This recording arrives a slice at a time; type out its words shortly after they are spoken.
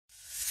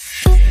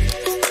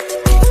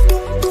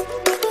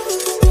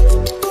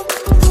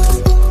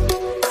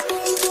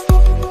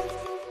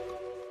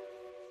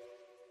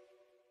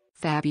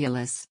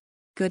Fabulous.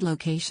 Good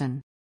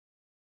location.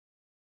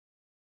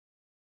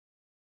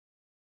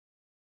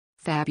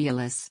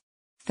 Fabulous.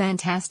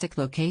 Fantastic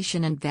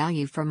location and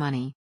value for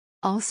money.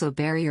 Also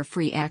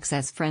barrier-free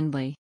access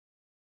friendly.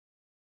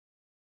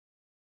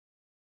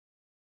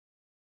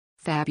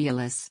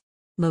 Fabulous.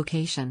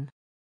 Location.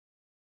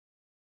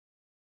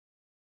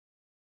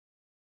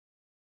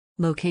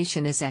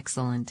 Location is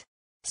excellent.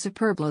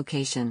 Superb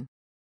location.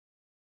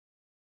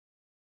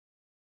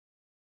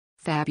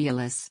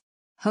 Fabulous.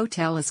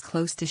 Hotel is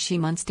close to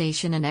Xiushan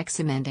Station and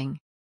excellent.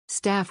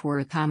 Staff were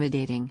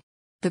accommodating.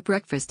 The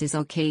breakfast is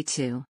okay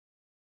too.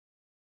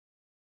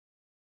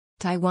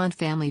 Taiwan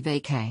family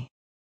vacay.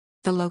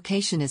 The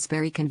location is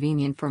very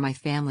convenient for my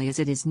family as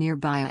it is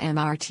nearby a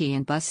MRT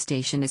and bus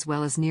station as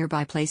well as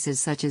nearby places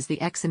such as the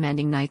excellent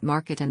night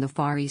market and the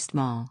Far East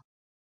Mall.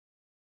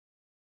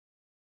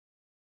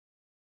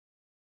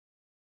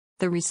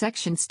 The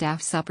reception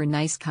staff super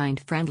nice, kind,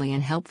 friendly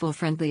and helpful,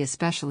 friendly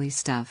especially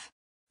stuff.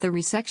 The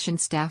reception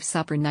staff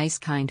super nice,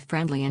 kind,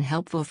 friendly and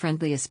helpful,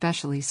 friendly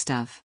especially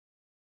stuff.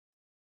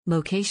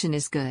 Location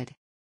is good.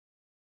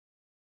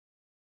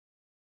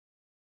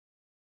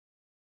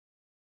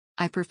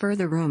 I prefer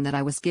the room that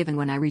I was given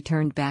when I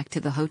returned back to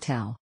the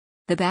hotel.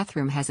 The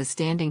bathroom has a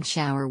standing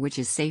shower which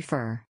is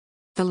safer.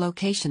 The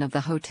location of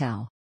the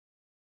hotel.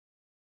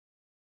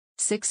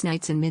 6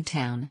 nights in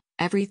Midtown,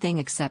 everything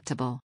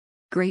acceptable.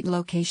 Great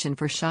location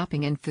for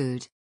shopping and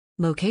food.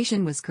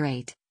 Location was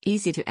great,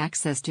 easy to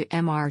access to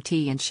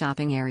MRT and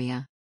shopping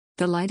area.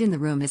 The light in the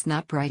room is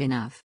not bright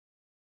enough.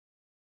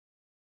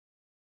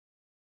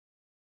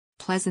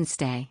 Pleasant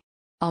stay.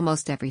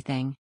 Almost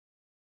everything.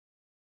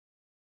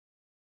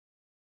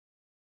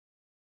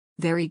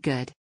 Very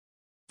good.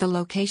 The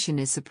location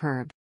is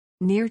superb.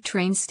 Near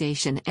train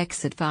station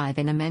exit 5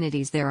 and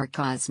amenities there are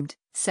Cosmed,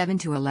 7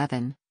 to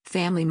 11,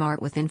 Family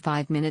Mart within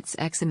 5 minutes.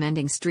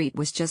 Xiushan Street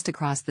was just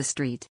across the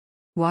street.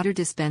 Water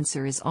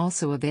dispenser is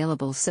also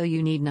available so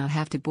you need not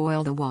have to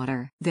boil the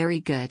water. Very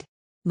good.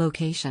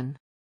 Location.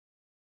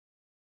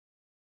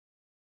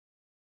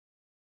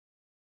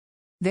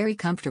 Very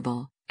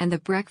comfortable, and the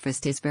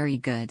breakfast is very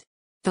good.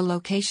 The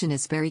location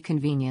is very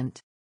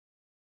convenient.